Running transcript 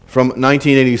From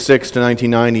 1986 to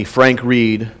 1990, Frank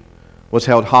Reed was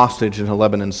held hostage in a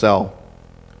Lebanon cell.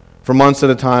 For months at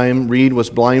a time, Reed was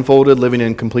blindfolded, living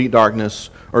in complete darkness,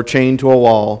 or chained to a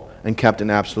wall and kept in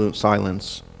absolute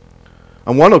silence.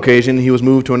 On one occasion, he was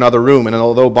moved to another room, and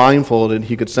although blindfolded,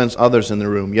 he could sense others in the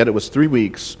room. Yet it was 3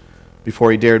 weeks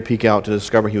before he dared peek out to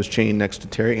discover he was chained next to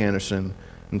Terry Anderson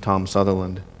and Tom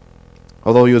Sutherland.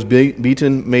 Although he was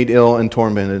beaten, made ill, and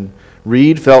tormented,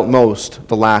 Reed felt most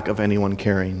the lack of anyone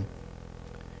caring.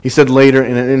 He said later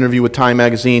in an interview with Time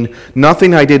magazine,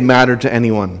 "Nothing I did mattered to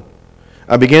anyone.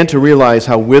 I began to realize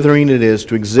how withering it is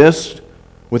to exist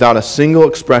without a single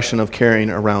expression of caring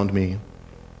around me.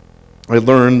 I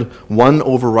learned one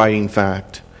overriding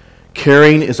fact.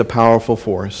 Caring is a powerful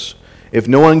force. If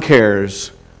no one cares,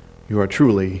 you are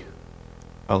truly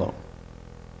alone."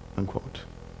 Unquote.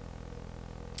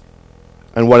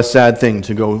 And what a sad thing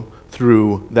to go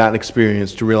through that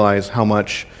experience to realize how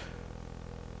much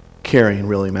caring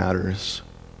really matters.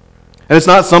 And it's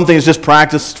not something that's just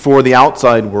practiced for the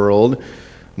outside world.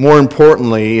 More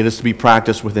importantly, it is to be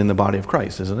practiced within the body of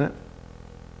Christ, isn't it?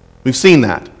 We've seen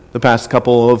that the past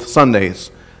couple of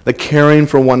Sundays. That caring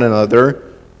for one another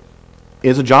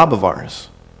is a job of ours.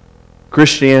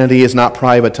 Christianity is not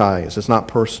privatized. It's not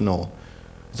personal.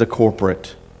 It's a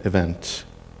corporate event.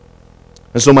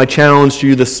 And so my challenge to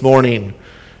you this morning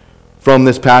from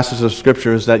this passage of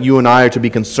Scripture is that you and I are to be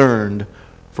concerned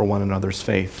for one another's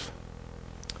faith.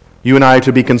 You and I are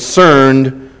to be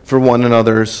concerned for one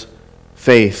another's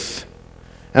faith.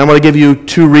 And I'm going to give you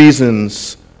 2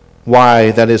 reasons why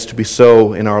that is to be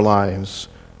so in our lives,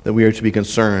 that we are to be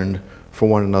concerned for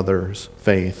one another's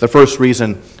faith. The first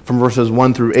reason, from verses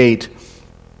 1 through 8,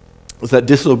 is that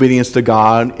disobedience to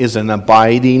God is an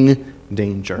abiding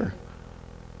danger.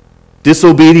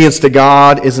 Disobedience to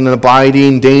God is an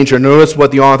abiding danger. Notice what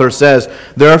the author says.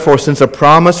 Therefore, since a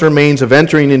promise remains of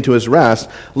entering into his rest,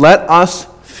 let us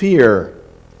fear,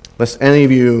 lest any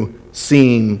of you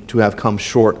seem to have come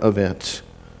short of it.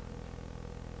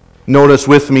 Notice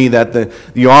with me that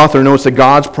the author notes that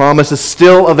God's promise is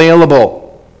still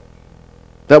available.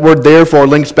 That word therefore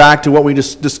links back to what we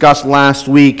just discussed last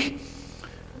week,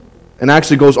 and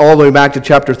actually goes all the way back to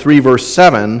chapter 3, verse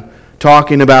 7,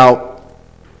 talking about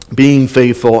being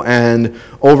faithful and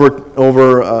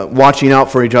over watching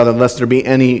out for each other, lest there be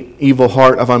any evil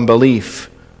heart of unbelief.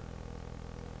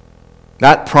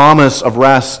 That promise of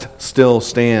rest still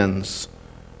stands.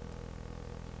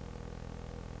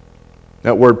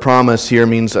 That word promise here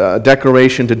means a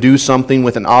declaration to do something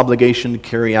with an obligation to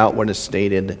carry out what is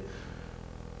stated.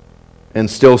 And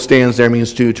still stands there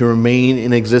means to remain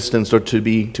in existence or to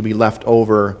be left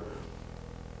over.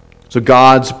 So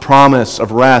God's promise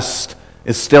of rest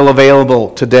is still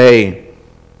available today.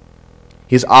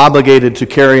 He's obligated to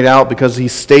carry it out because he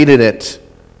stated it.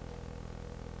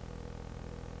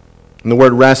 And the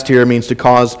word rest here means to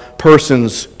cause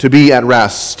persons to be at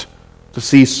rest, to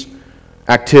cease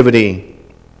activity.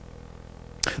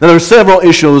 Now there are several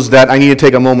issues that I need to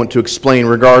take a moment to explain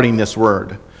regarding this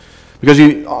word. Because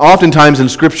oftentimes in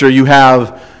Scripture you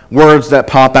have words that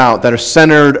pop out that are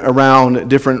centered around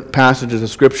different passages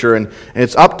of Scripture, and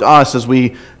it's up to us as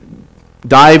we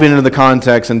dive into the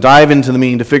context and dive into the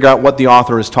meaning to figure out what the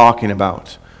author is talking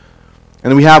about.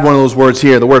 And we have one of those words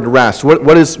here, the word rest. What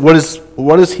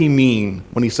does he mean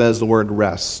when he says the word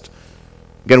rest?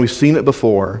 Again, we've seen it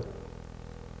before,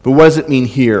 but what does it mean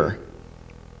here?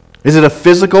 Is it a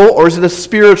physical or is it a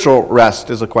spiritual rest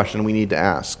is a question we need to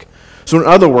ask. So in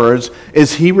other words,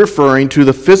 is he referring to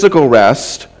the physical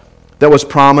rest that was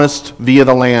promised via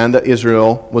the land that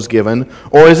Israel was given,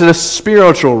 or is it a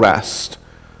spiritual rest?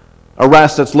 A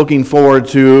rest that's looking forward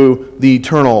to the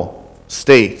eternal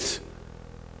state.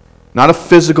 Not a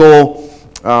physical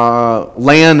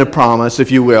land of promise,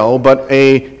 if you will, but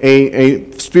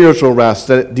a spiritual rest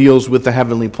that deals with the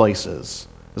heavenly places.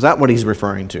 Is that what he's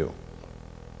referring to?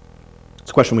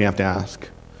 It's a question we have to ask.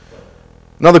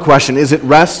 Another question, is it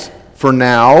rest for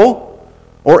now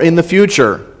or in the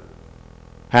future?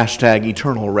 Hashtag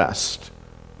eternal rest.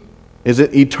 Is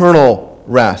it eternal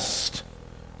rest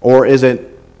or is it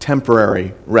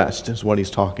temporary rest is what he's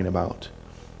talking about.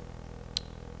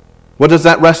 What does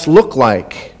that rest look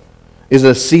like? Is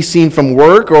it a ceasing from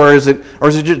work, or is it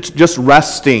just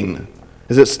resting?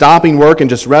 Is it stopping work and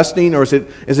just resting, or is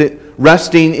it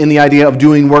resting in the idea of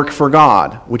doing work for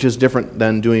God, which is different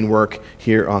than doing work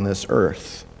here on this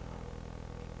earth?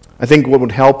 I think what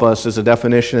would help us is a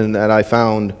definition that I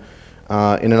found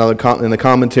in the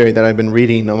commentary that I've been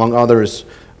reading, among others,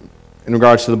 in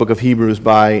regards to the book of Hebrews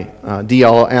by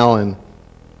D.L. Allen.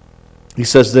 He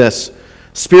says this: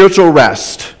 spiritual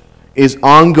rest is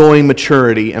ongoing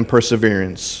maturity and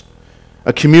perseverance.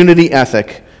 a community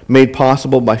ethic made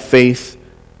possible by faith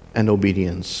and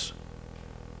obedience.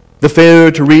 The failure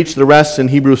to reach the rest in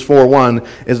Hebrews 4:1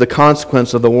 is the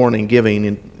consequence of the warning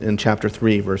given in chapter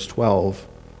 3, verse 12.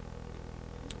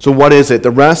 So what is it?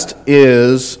 The rest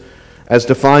is, as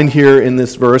defined here in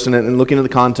this verse, and looking at the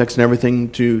context and everything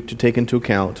to take into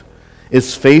account,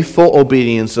 is faithful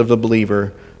obedience of the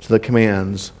believer to the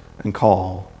commands and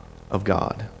call of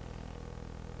God.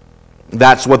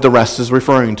 That's what the rest is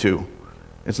referring to.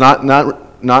 It's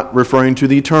not referring to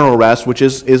the eternal rest, which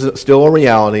is still a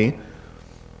reality,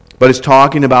 but it's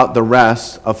talking about the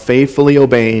rest of faithfully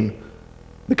obeying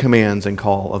the commands and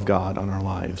call of God on our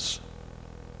lives.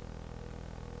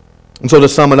 And so to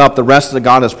sum it up, the rest that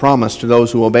God has promised to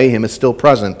those who obey Him is still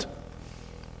present.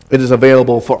 It is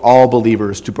available for all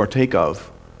believers to partake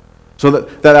of. So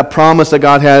that promise that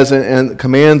God has and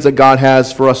commands that God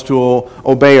has for us to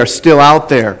obey are still out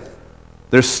there.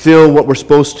 They're still what we're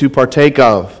supposed to partake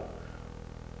of.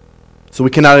 So we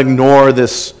cannot ignore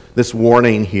this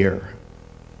warning here.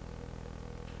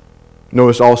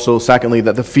 Notice also, secondly,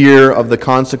 that the fear of the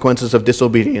consequences of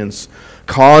disobedience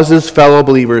causes fellow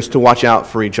believers to watch out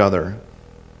for each other.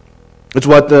 It's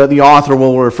what the author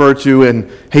will refer to in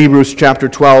Hebrews chapter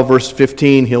 12, verse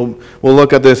 15. We'll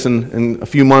look at this in a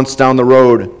few months down the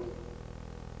road,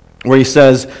 where he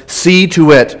says, "See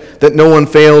to it that no one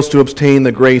fails to obtain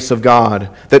the grace of God,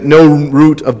 that no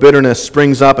root of bitterness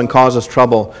springs up and causes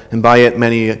trouble, and by it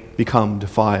many become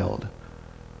defiled."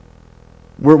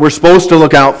 We're supposed to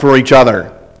look out for each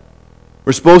other.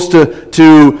 We're supposed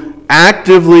to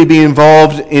actively be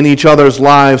involved in each other's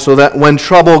lives so that when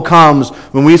trouble comes,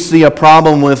 when we see a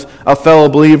problem with a fellow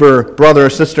believer, brother or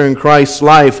sister in Christ's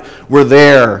life, we're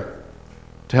there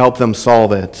to help them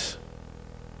solve it.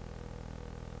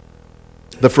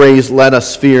 The phrase, "let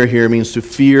us fear," here means to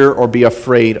fear or be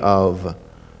afraid of.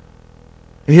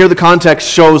 And here the context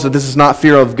shows that this is not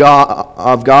fear of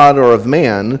God or of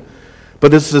man, but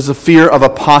this is a fear of a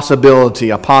possibility,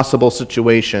 a possible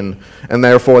situation, and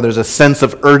therefore there's a sense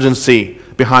of urgency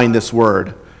behind this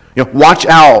word. Watch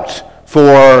out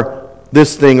for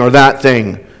this thing or that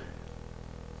thing.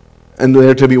 And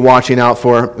they're to be watching out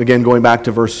for, again, going back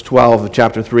to verse 12 of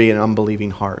chapter 3, an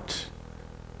unbelieving heart.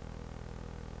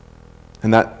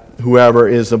 And that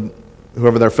whoever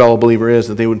their fellow believer is,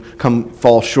 that they would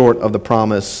fall short of the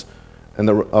promise and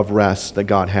of rest that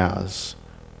God has.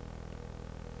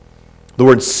 The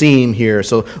word "seem" here,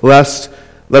 so let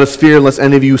us fear lest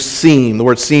any of you seem. The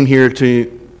word "seem" here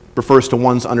refers to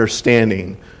one's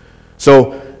understanding.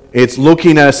 So it's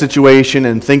looking at a situation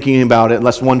and thinking about it,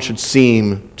 lest one should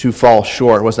seem to fall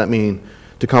short. What does that mean?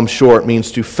 To come short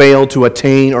means to fail to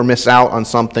attain or miss out on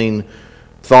something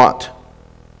thought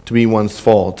to be one's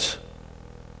fault.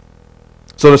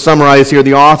 So to summarize here,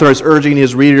 the author is urging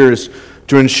his readers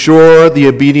to ensure the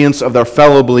obedience of their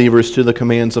fellow believers to the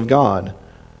commands of God.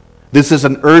 This is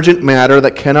an urgent matter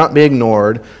that cannot be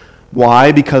ignored.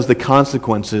 Why? Because the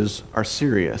consequences are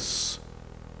serious.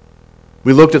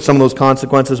 We looked at some of those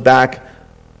consequences back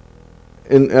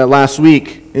in last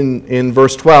week in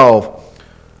verse 12.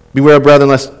 "Beware, brethren,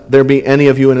 lest there be any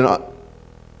of you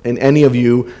in any of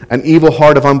you an evil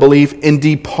heart of unbelief in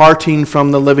departing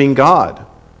from the living God."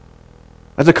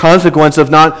 That's a consequence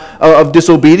of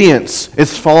disobedience.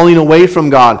 It's falling away from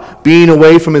God, being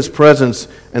away from His presence,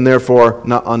 and therefore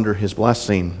not under His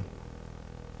blessing.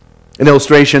 An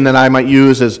illustration that I might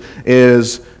use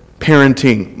is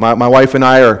parenting. My wife and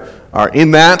I are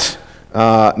in that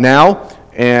now,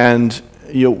 and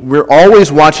we're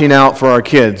always watching out for our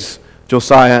kids,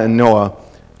 Josiah and Noah,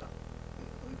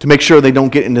 to make sure they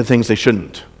don't get into things they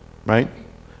shouldn't, right?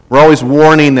 We're always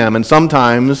warning them, and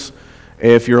sometimes,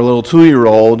 if you're a little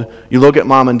 2-year-old, you look at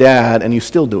mom and dad and you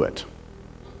still do it,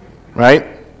 right?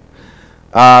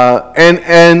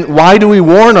 And why do we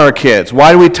warn our kids?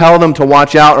 Why do we tell them to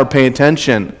watch out or pay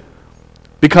attention?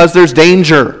 Because there's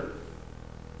danger,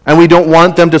 and we don't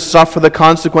want them to suffer the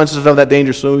consequences of that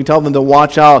danger, so we tell them to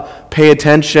watch out, pay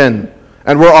attention.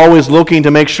 And we're always looking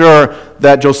to make sure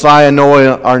that Josiah and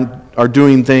Noah are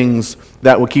doing things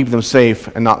that will keep them safe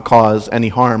and not cause any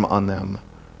harm on them.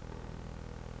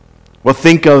 Well,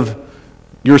 think of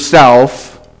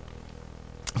yourself,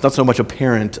 not so much a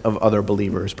parent of other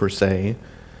believers per se,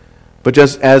 but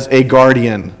just as a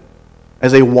guardian,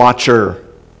 as a watcher,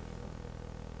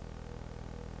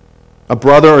 a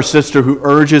brother or sister who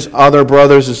urges other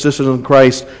brothers and sisters in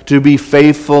Christ to be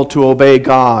faithful to obey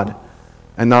God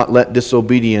and not let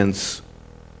disobedience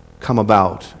come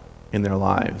about in their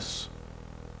lives,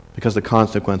 because the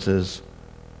consequences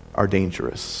are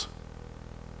dangerous.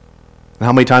 And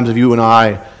how many times have you and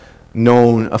I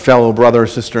known a fellow brother or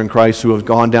sister in Christ who have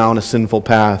gone down a sinful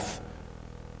path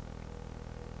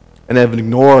and have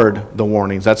ignored the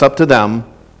warnings. That's up to them,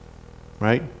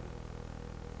 right?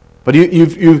 But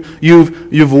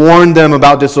you've warned them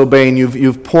about disobeying.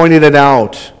 You've pointed it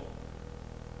out.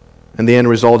 And the end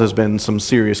result has been some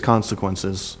serious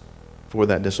consequences for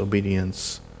that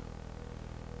disobedience.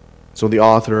 So the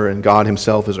author and God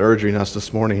himself is urging us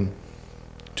this morning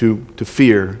to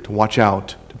fear, to watch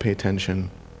out, to pay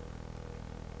attention.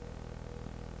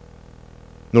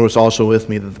 Notice also with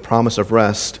me that the promise of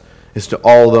rest is to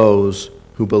all those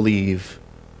who believe.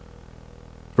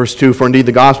 Verse 2, for indeed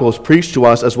the gospel was preached to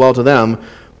us as well to them,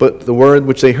 but the word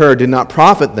which they heard did not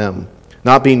profit them,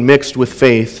 not being mixed with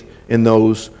faith in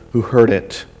those who heard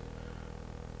it.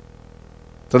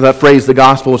 So that phrase, the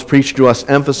gospel was preached to us,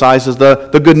 emphasizes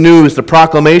the good news, the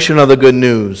proclamation of the good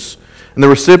news. And the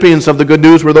recipients of the good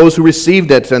news were those who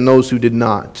received it and those who did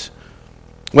not.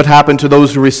 What happened to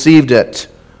those who received it?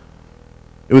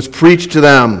 It was preached to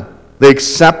them. They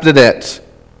accepted it.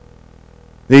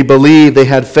 They believed, they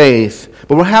had faith.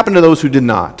 But what happened to those who did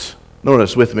not?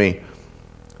 Notice with me.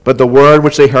 But the word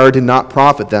which they heard did not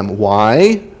profit them.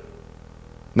 Why?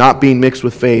 Not being mixed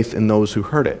with faith in those who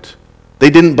heard it. They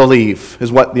didn't believe,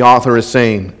 is what the author is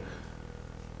saying.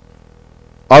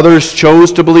 Others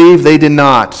chose to believe, they did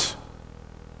not.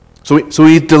 So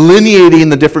he's delineating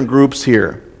the different groups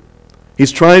here.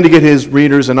 He's trying to get his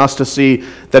readers and us to see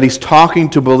that he's talking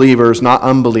to believers, not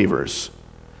unbelievers.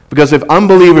 Because if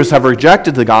unbelievers have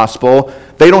rejected the gospel,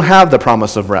 they don't have the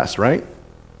promise of rest, right?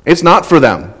 It's not for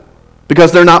them.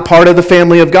 Because they're not part of the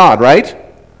family of God, right?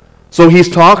 So he's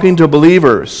talking to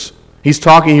believers. He's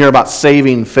talking here about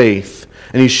saving faith.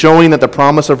 And he's showing that the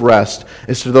promise of rest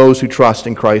is to those who trust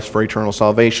in Christ for eternal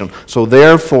salvation. So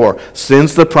therefore,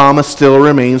 since the promise still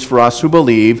remains for us who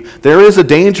believe, there is a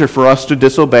danger for us to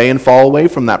disobey and fall away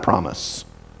from that promise.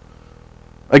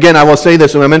 Again, I will say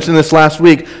this, and I mentioned this last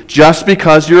week, just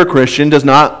because you're a Christian does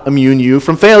not immune you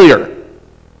from failure.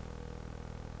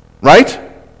 Right?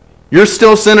 You're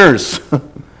still sinners.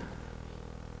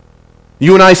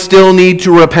 You and I still need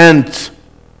to repent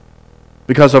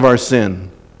because of our sin.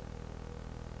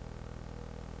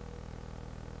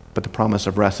 But the promise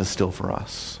of rest is still for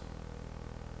us.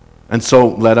 And so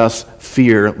let us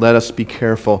fear, let us be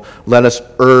careful, let us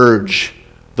urge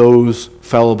those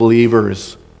fellow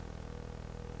believers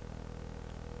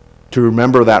to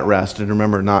remember that rest and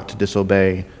remember not to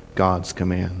disobey God's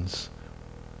commands.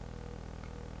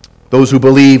 Those who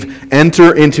believe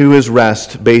enter into his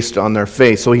rest based on their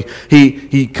faith. So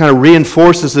he kind of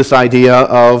reinforces this idea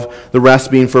of the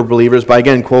rest being for believers by,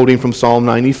 again, quoting from Psalm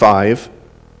 95.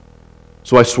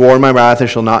 So I swore in my wrath, I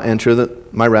shall not enter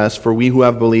my rest, for we who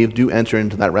have believed do enter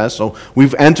into that rest. So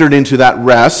we've entered into that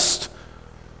rest.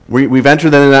 We've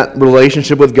entered in that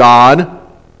relationship with God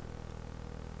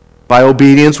by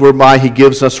obedience, whereby he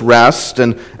gives us rest,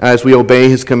 and as we obey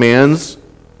his commands.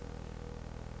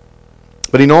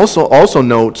 But he also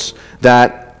notes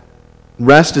that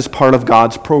rest is part of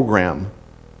God's program.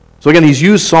 So again, he's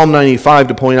used Psalm 95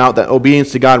 to point out that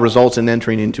obedience to God results in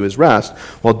entering into his rest,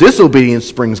 while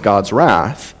disobedience brings God's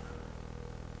wrath.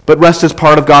 But rest is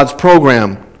part of God's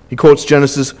program. He quotes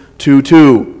Genesis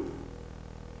 2:2.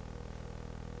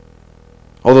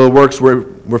 Although the works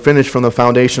were finished from the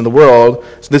foundation of the world,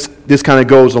 so this kind of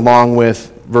goes along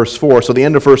with verse 4. So the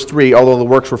end of verse 3, although the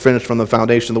works were finished from the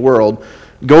foundation of the world,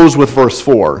 goes with verse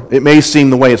 4. It may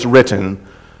seem the way it's written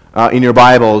in your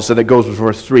Bibles that it goes with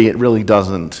verse 3. It really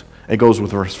doesn't. It goes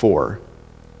with verse 4.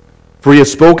 For he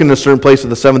has spoken in a certain place of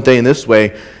the seventh day in this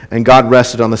way, and God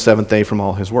rested on the seventh day from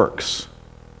all his works.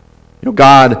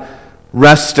 God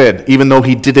rested even though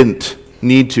he didn't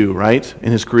need to, right,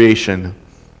 in his creation,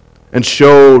 and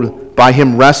showed by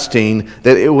him resting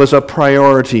that it was a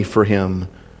priority for him,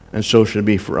 and so should it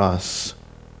be for us.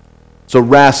 So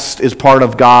rest is part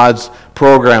of God's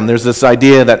program. There's this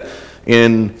idea that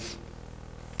in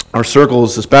our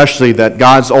circles especially, that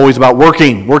God's always about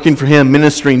working for him,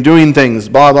 ministering, doing things,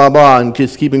 blah, blah, blah, and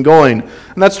just keeping going.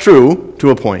 And that's true to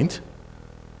a point.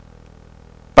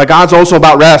 But God's also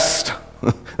about rest.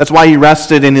 That's why he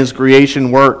rested in his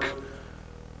creation work.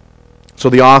 So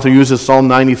the author uses Psalm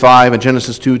 95 and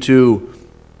Genesis 2:2,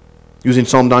 using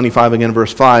Psalm 95 again,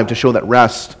 verse 5, to show that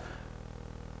rest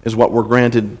is what we're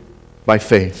granted by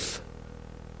faith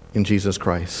in Jesus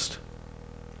Christ.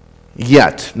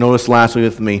 Yet, notice lastly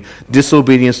with me,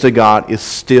 disobedience to God is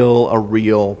still a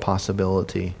real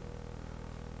possibility.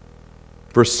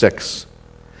 Verse 6.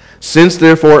 Since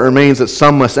therefore it remains that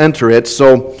some must enter it,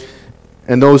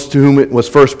 and those to whom it was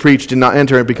first preached did not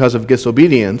enter it because of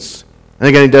disobedience. And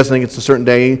again, he does think it's a certain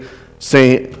day,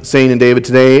 saying in David,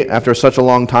 today, after such a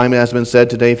long time it has been said,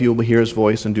 today if you will hear his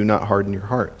voice and do not harden your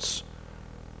hearts.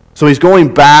 So he's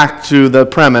going back to the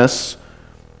premise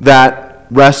that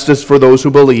rest is for those who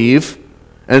believe,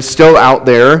 and it's still out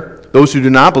there. Those who do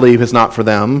not believe is not for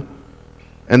them,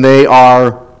 and they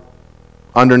are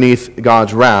underneath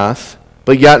God's wrath.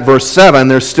 But yet, verse 7,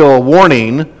 there's still a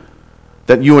warning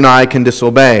that you and I can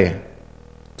disobey.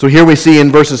 So here we see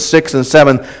in verses 6 and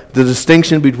 7 the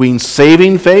distinction between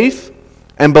saving faith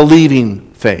and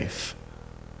believing faith.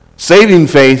 Saving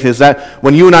faith is that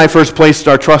when you and I first placed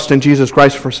our trust in Jesus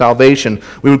Christ for salvation,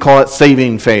 we would call it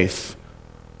saving faith.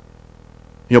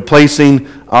 Placing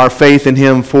our faith in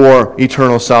Him for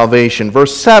eternal salvation.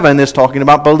 Verse 7 is talking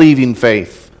about believing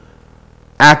faith.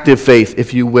 Active faith,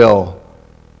 if you will.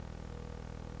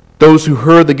 Those who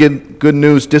heard the good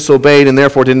news disobeyed and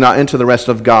therefore did not enter the rest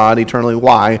of God eternally.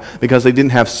 Why? Because they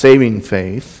didn't have saving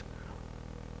faith.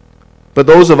 But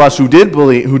those of us who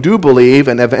do believe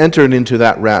and have entered into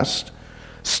that rest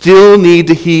still need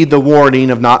to heed the warning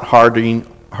of not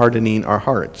hardening our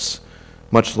hearts,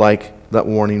 much like that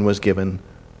warning was given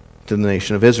to the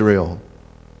nation of Israel.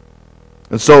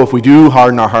 And so if we do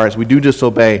harden our hearts, we do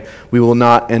disobey, we will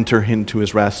not enter into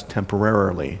His rest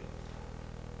temporarily.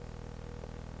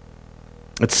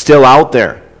 It's still out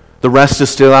there. The rest is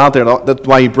still out there. That's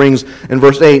why he brings, in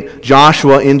verse 8,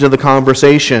 Joshua into the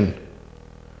conversation.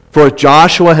 For if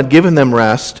Joshua had given them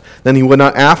rest, then he would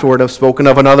not afterward have spoken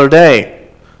of another day.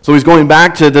 So he's going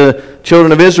back to the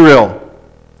children of Israel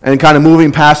and kind of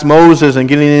moving past Moses and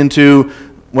getting into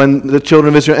when the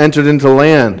children of Israel entered into the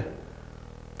land.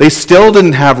 They still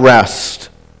didn't have rest.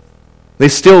 They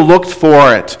still looked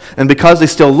for it. And because they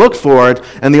still looked for it,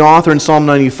 and the author in Psalm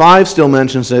 95 still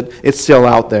mentions it, it's still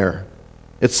out there.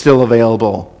 It's still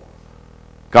available.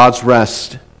 God's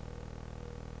rest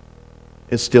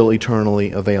is still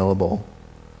eternally available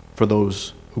for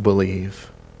those who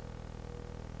believe.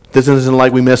 This isn't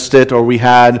like we missed it or we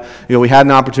had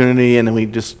an opportunity and then we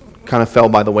just kind of fell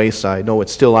by the wayside. No,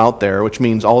 it's still out there, which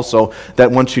means also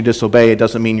that once you disobey, it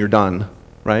doesn't mean you're done,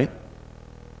 right?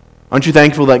 Aren't you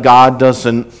thankful that God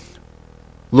doesn't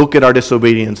look at our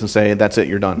disobedience and say, that's it,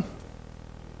 you're done?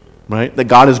 Right? That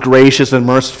God is gracious and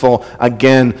merciful,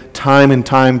 again, time and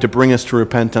time to bring us to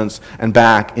repentance and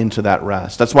back into that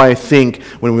rest. That's why I think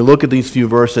when we look at these few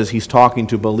verses, he's talking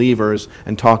to believers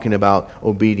and talking about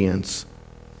obedience.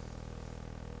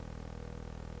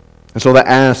 And so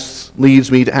that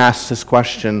leads me to ask this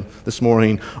question this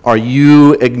morning. Are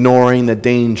you ignoring the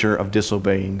danger of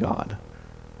disobeying God?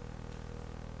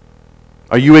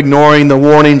 Are you ignoring the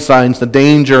warning signs, the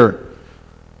danger,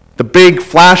 the big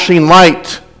flashing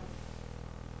light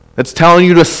that's telling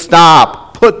you to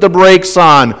stop, put the brakes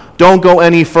on, don't go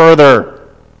any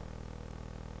further?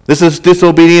 This is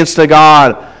disobedience to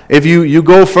God. If you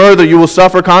go further, you will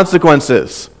suffer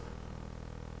consequences.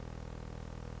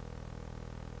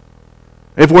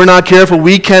 If we're not careful,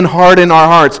 we can harden our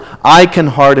hearts. I can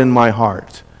harden my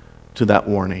heart to that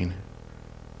warning.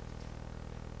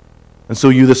 And so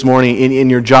you this morning, in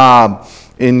your job,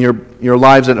 in your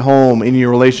lives at home, in your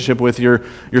relationship with your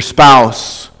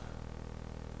spouse,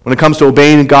 when it comes to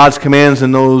obeying God's commands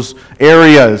in those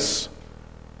areas,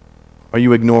 are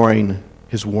you ignoring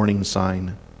His warning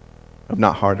sign of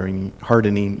not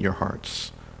hardening your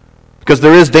hearts? Because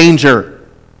there is danger.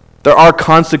 There are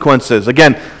consequences.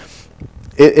 Again,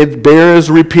 it bears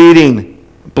repeating.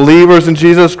 Believers in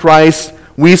Jesus Christ,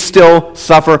 we still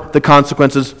suffer the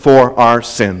consequences for our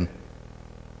sin.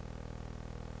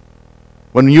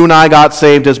 When you and I got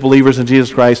saved as believers in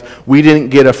Jesus Christ, we didn't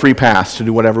get a free pass to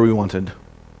do whatever we wanted.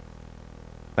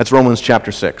 That's Romans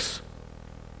chapter 6.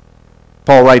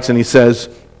 Paul writes and he says,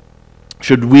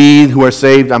 should we who are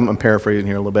saved, I'm paraphrasing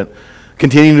here a little bit,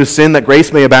 continue to sin that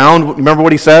grace may abound? Remember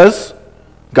what he says?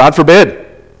 God forbid.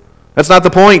 That's not the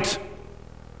point.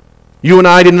 You and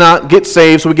I did not get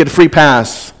saved so we get a free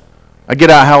pass. I get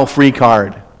a hell free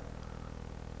card.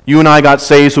 You and I got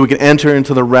saved so we could enter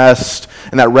into the rest,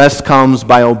 and that rest comes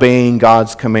by obeying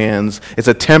God's commands. It's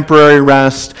a temporary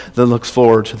rest that looks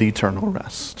forward to the eternal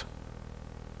rest.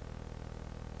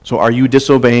 So are you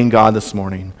disobeying God this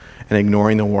morning and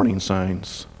ignoring the warning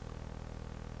signs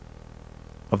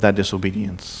of that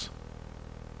disobedience?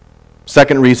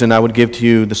 Second reason I would give to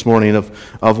you this morning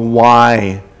of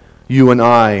why you and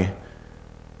I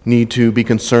need to be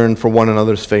concerned for one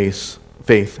another's faith.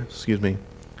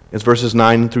 It's verses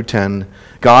 9 through 10.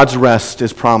 God's rest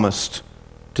is promised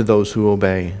to those who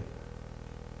obey.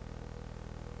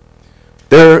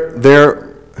 There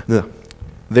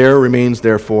remains,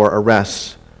 therefore, a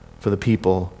rest for the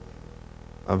people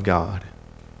of God.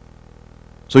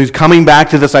 So he's coming back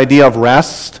to this idea of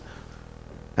rest,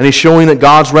 and he's showing that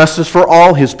God's rest is for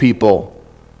all His people.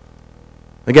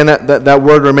 Again, that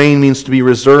word remain means to be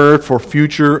reserved for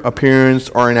future appearance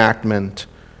or enactment.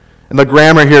 And the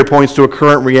grammar here points to a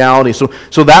current reality. So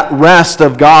that rest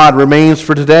of God remains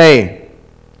for today.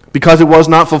 Because it was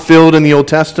not fulfilled in the Old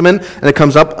Testament, and it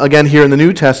comes up again here in the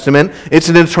New Testament, it's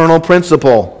an eternal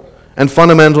principle and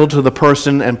fundamental to the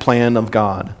person and plan of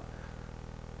God.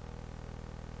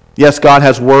 Yes, God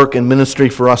has work and ministry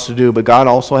for us to do, but God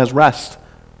also has rest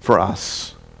for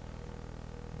us.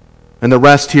 And the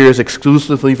rest here is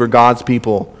exclusively for God's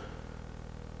people,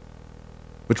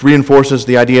 which reinforces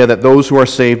the idea that those who are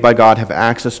saved by God have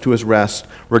access to His rest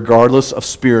regardless of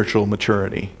spiritual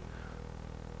maturity.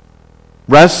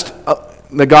 Rest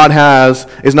that God has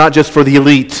is not just for the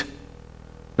elite,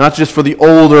 not just for the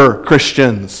older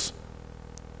Christians.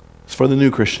 It's for the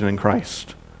new Christian in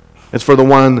Christ. It's for the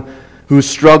one who's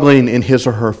struggling in his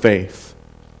or her faith.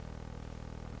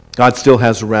 God still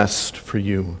has rest for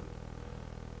you.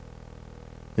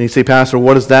 And you say, Pastor,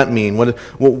 what does that mean?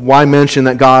 Why mention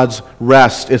that God's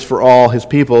rest is for all His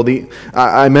people?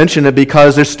 I mention it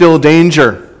because there's still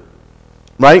danger.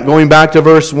 Right? Going back to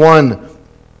verse 1.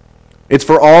 It's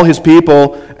for all His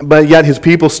people, but yet His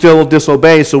people still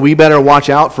disobey, so we better watch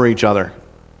out for each other.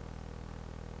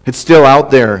 It's still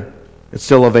out there. It's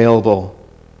still available.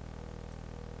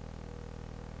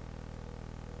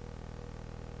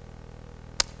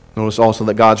 Notice also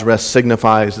that God's rest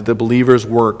signifies that the believer's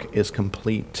work is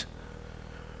complete.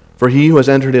 For he who has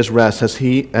entered his rest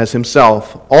has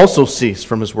himself also ceased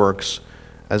from his works,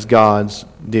 as God's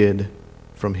did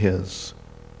from his.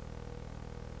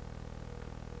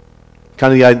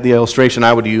 Kind of the illustration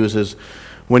I would use is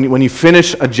when you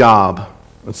finish a job,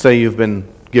 let's say you've been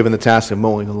given the task of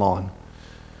mowing the lawn,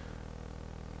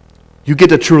 you get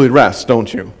to truly rest,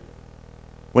 don't you?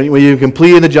 When you've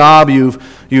completed the job, you've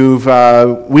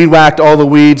weed-whacked all the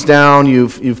weeds down,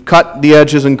 you've cut the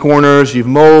edges and corners, you've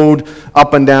mowed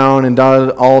up and down and done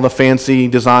all the fancy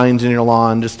designs in your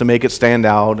lawn just to make it stand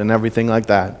out and everything like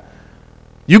that.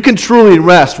 You can truly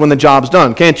rest when the job's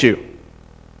done, can't you?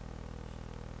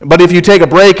 But if you take a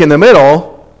break in the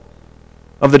middle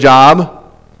of the job,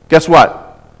 guess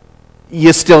what?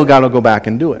 You still got to go back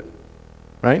and do it,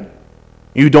 right?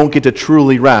 You don't get to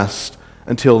truly rest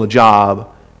until the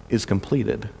job is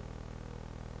completed.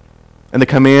 And the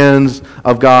commands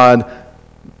of God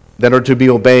that are to be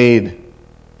obeyed,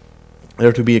 that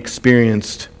are to be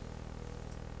experienced,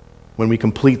 when we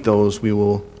complete those, we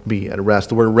will be at rest.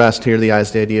 The word rest here, the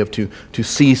idea of to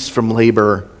cease from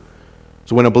labor.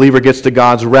 So when a believer gets to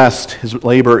God's rest, his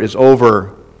labor is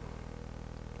over.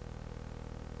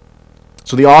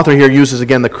 So the author here uses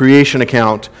again the creation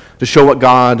account to show what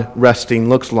God resting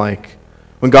looks like.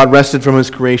 When God rested from His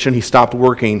creation, He stopped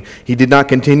working. He did not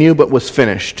continue, but was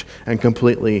finished and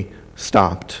completely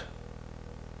stopped.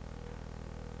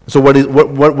 So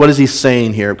what is He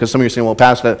saying here? Because some of you are saying, well,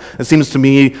 Pastor, it seems to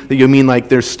me that you mean like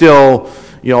there's still,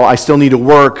 I still need to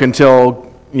work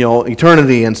until,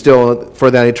 eternity and still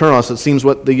for that eternal rest. It seems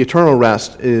what the eternal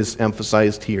rest is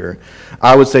emphasized here.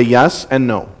 I would say yes and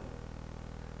no.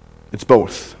 It's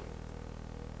both.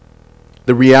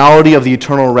 The reality of the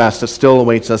eternal rest that still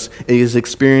awaits us is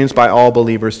experienced by all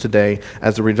believers today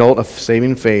as a result of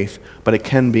saving faith, but it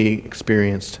can be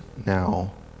experienced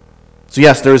now. So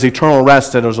yes, there is eternal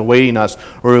rest that is awaiting us,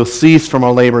 or we will cease from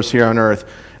our labors here on earth,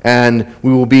 and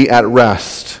we will be at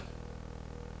rest.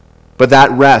 But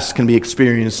that rest can be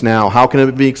experienced now. How can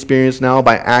it be experienced now?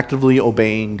 By actively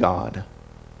obeying God.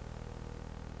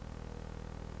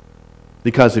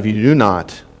 Because if you do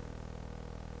not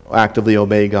actively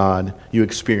obey God, you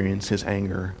experience His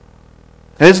anger.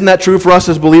 And isn't that true for us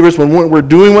as believers? When we're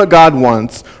doing what God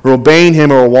wants, we're obeying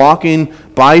Him, or walking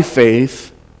by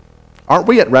faith, aren't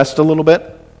we at rest a little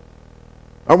bit?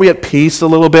 Aren't we at peace a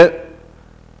little bit?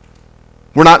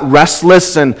 We're not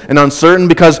restless and uncertain,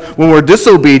 because when we're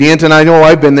disobedient, and I know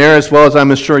I've been there as well as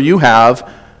I'm sure you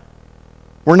have,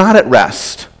 we're not at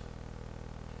rest.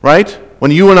 Right?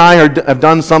 When you and I have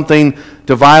done something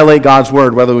to violate God's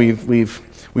word, whether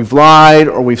we've lied,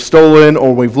 or we've stolen,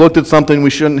 or we've looked at something we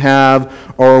shouldn't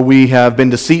have, or we have been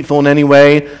deceitful in any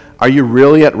way, are you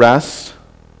really at rest?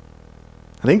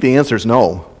 I think the answer is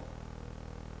no.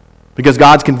 Because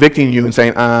God's convicting you and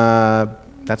saying,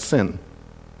 that's sin.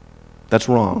 That's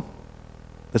wrong.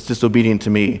 That's disobedient to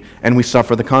me. And we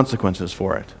suffer the consequences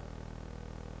for it.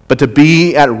 But to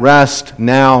be at rest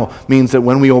now means that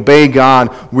when we obey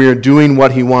God, we are doing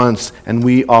what He wants, and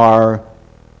we are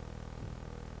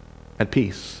at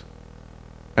peace,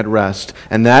 at rest.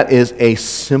 And that is a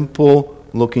simple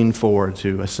looking forward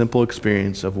to, a simple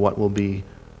experience of what will be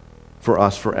for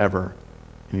us forever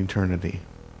in eternity.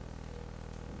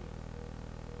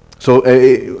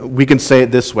 So we can say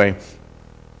it this way.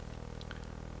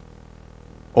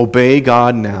 Obey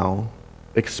God now.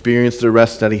 Experience the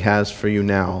rest that He has for you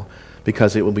now,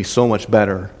 because it will be so much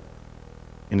better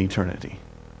in eternity.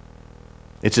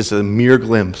 It's just a mere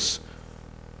glimpse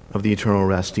of the eternal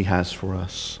rest He has for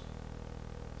us.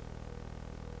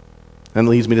 And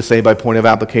leads me to say, by point of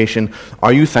application,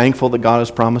 are you thankful that God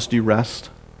has promised you rest?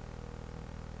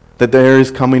 That there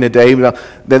is coming a day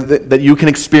that you can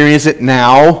experience it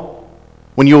now?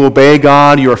 When you obey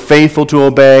God, you are faithful to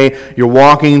obey, you're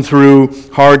walking through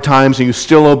hard times and you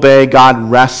still obey,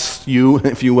 God rests you,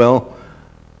 if you will.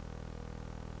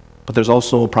 But there's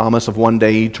also a promise of one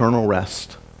day eternal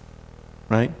rest,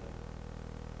 right?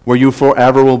 Where you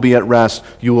forever will be at rest.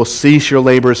 You will cease your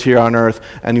labors here on earth,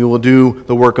 and you will do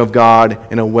the work of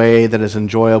God in a way that is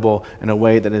enjoyable, in a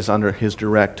way that is under His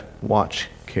direct watch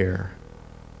care.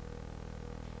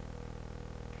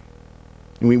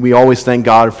 We always thank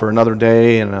God for another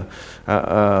day and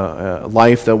a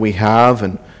life that we have,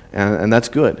 and that's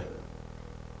good.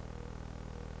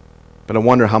 But I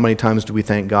wonder, how many times do we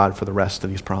thank God for the rest that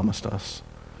He's promised us?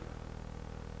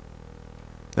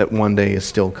 That one day is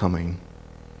still coming.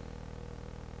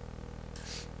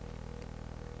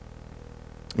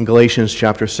 In Galatians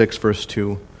chapter 6, verse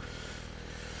 2,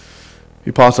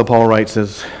 the Apostle Paul writes,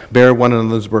 says, "Bear one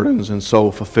another's burdens and so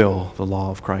fulfill the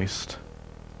law of Christ."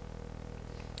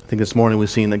 I think this morning we've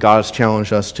seen that God has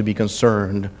challenged us to be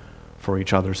concerned for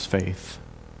each other's faith,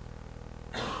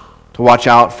 to watch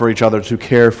out for each other, to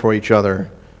care for each other.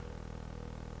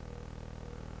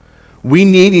 We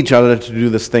need each other to do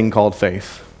this thing called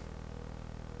faith.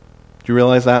 Do you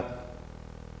realize that?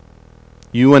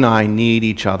 You and I need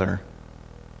each other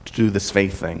to do this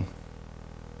faith thing.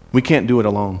 We can't do it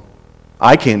alone.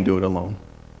 I can't do it alone.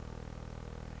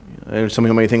 Some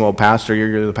people may think, well, pastor,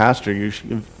 you're the pastor.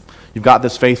 You've got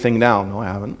this faith thing down. No, I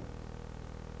haven't.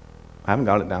 I haven't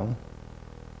got it down.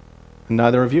 And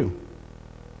neither have you.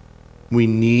 We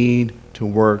need to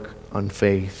work on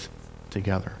faith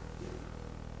together.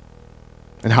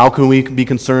 And how can we be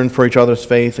concerned for each other's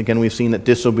faith? Again, we've seen that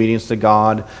disobedience to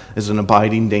God is an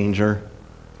abiding danger.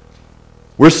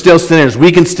 We're still sinners.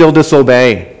 We can still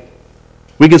disobey.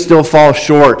 We can still fall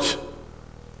short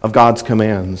of God's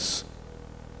commands.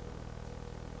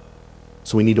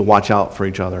 So we need to watch out for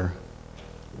each other.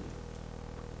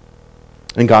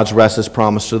 And God's rest is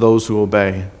promised to those who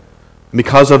obey. And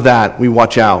because of that, we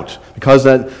watch out. Because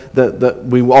that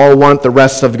we all want the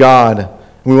rest of God.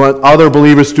 We want other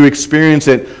believers to experience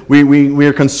it. We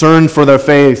are concerned for their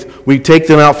faith. We take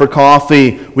them out for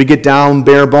coffee. We get down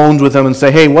bare bones with them and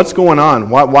say, hey, what's going on?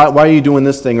 Why are you doing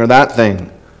this thing or that thing?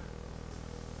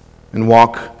 And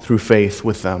walk through faith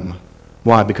with them.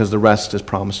 Why? Because the rest is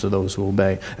promised to those who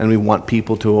obey. And we want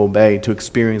people to obey, to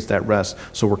experience that rest.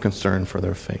 So we're concerned for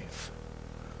their faith.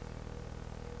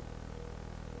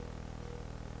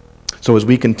 So as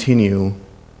we continue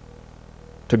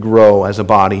to grow as a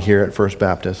body here at First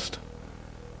Baptist,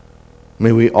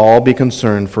 may we all be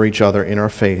concerned for each other in our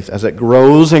faith as it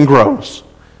grows and grows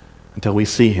until we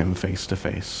see Him face to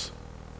face.